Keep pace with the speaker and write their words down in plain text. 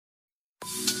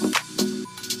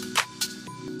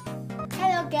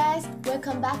guys,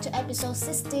 welcome back to episode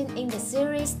 16 in the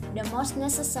series The Most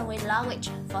Necessary Language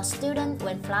for Students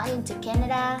When Flying to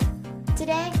Canada.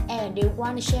 Today, I do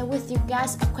want to share with you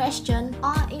guys a question.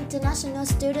 Are international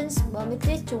students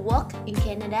permitted to work in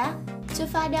Canada? To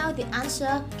find out the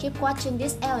answer, keep watching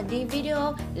this L&D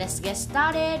video. Let's get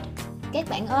started! Các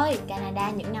bạn ơi, Canada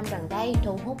những năm gần đây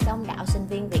thu hút đông đảo sinh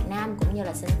viên Việt Nam cũng như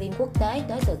là sinh viên quốc tế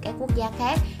tới từ các quốc gia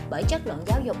khác bởi chất lượng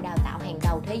giáo dục đào tạo hàng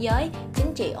đầu thế giới,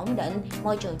 chính trị ổn định,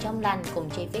 môi trường trong lành cùng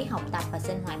chi phí học tập và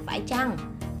sinh hoạt phải chăng.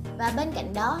 Và bên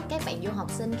cạnh đó, các bạn du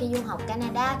học sinh khi du học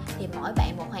Canada thì mỗi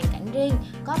bạn một hoàn cảnh riêng.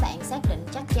 Có bạn xác định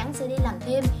chắc chắn sẽ đi làm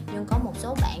thêm, nhưng có một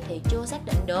số bạn thì chưa xác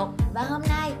định được. Và hôm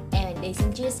nay, L&D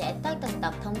xin chia sẻ tất tần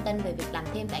tật thông tin về việc làm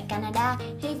thêm tại Canada,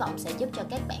 hy vọng sẽ giúp cho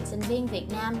các bạn sinh viên Việt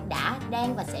Nam đã,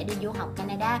 đang và sẽ đi du học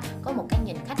Canada có một cái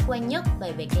nhìn khách quan nhất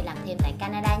về việc đi làm thêm tại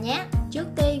Canada nhé. Trước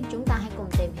tiên, chúng ta hãy cùng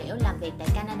tìm hiểu làm việc tại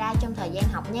Canada trong thời gian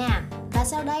học nha. Và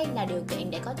sau đây là điều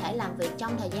kiện để có thể làm việc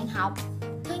trong thời gian học.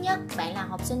 Thứ nhất, bạn là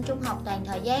học sinh trung học toàn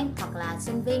thời gian hoặc là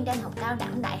sinh viên đang học cao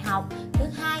đẳng đại học. Thứ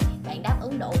hai, bạn đáp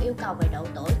ứng đủ yêu cầu về độ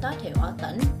tuổi tối thiểu ở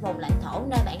tỉnh, vùng lãnh thổ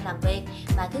nơi bạn làm việc.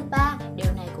 Và thứ ba,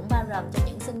 điều này cũng bao gồm cho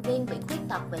những sinh viên bị khuyết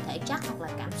tật về thể chất hoặc là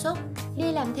cảm xúc.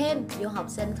 Đi làm thêm, du học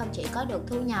sinh không chỉ có được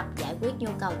thu nhập, giải quyết nhu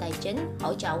cầu tài chính,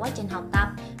 hỗ trợ quá trình học tập.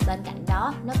 Bên cạnh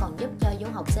đó, nó còn giúp cho du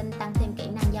học sinh tăng thêm kỹ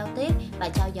năng giao tiếp và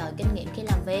trau dồi kinh nghiệm khi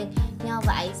làm việc. Nhờ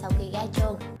vậy, sau khi ra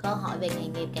trường, cơ hội về nghề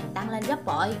nghiệp càng tăng lên gấp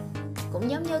bội.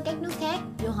 Cũng giống như các nước khác,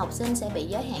 du học sinh sẽ bị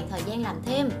giới hạn thời gian làm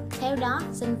thêm. Theo đó,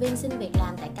 sinh viên xin việc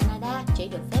làm tại Canada chỉ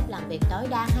được phép làm việc tối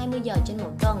đa 20 giờ trên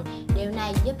một tuần. Điều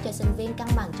này giúp cho sinh viên cân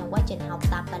bằng trong quá trình học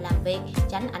tập và làm việc,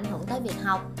 tránh ảnh hưởng tới việc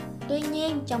học. Tuy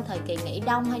nhiên, trong thời kỳ nghỉ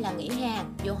đông hay là nghỉ hè,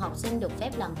 du học sinh được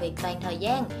phép làm việc toàn thời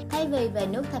gian. Thay vì về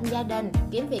nước thăm gia đình,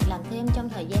 kiếm việc làm thêm trong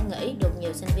thời gian nghỉ được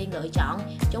nhiều sinh viên lựa chọn.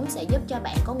 Chúng sẽ giúp cho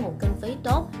bạn có nguồn kinh phí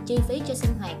tốt, chi phí cho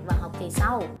sinh hoạt và học kỳ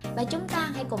sau. Và chúng ta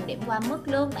hãy cùng điểm qua mức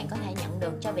lương bạn có thể nhận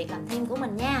được cho việc làm thêm của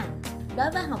mình nha.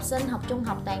 Đối với học sinh học trung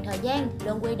học toàn thời gian,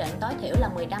 lương quy định tối thiểu là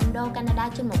 15 đô Canada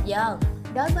trên một giờ.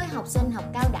 Đối với học sinh học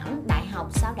cao đẳng, đại học,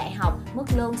 sau đại học, mức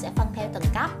lương sẽ phân theo từng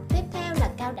cấp. Tiếp theo là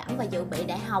cao đẳng và dự bị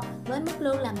đại học với mức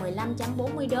lương là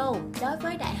 15.40 đô. Đối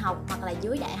với đại học hoặc là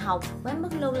dưới đại học với mức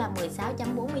lương là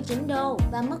 16.49 đô.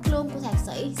 Và mức lương của thạc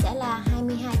sĩ sẽ là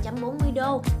 22.40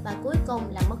 đô. Và cuối cùng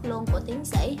là mức lương của tiến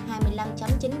sĩ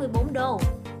 25.94 đô.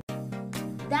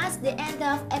 That's the end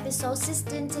of episode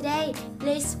 16 today.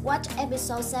 Please watch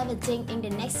episode 17 in the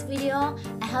next video.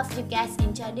 I hope you guys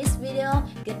enjoyed this video.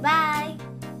 Goodbye!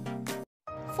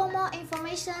 For more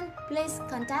information, please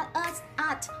contact us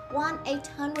at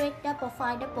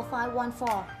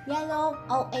 1-800-555514, Zalo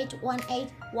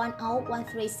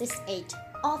 0818101368,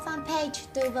 or fanpage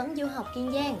Tư vấn du học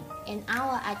Kiên Giang. And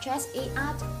our address is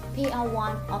at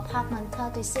PR1 Apartment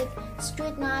 36,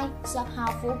 Street 9,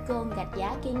 Subhouse Phú Cường, Gạch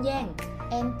Giá, Kiên Giang.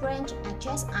 And branch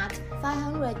address at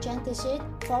 526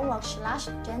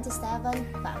 /27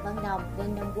 Phạm Văn Đồng,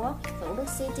 Vinh Quốc, Thủ Đức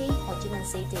City, Hồ Chí Minh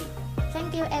City.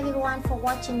 Thank you everyone for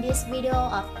watching this video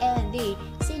of L&D.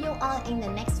 See you all in the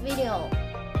next video.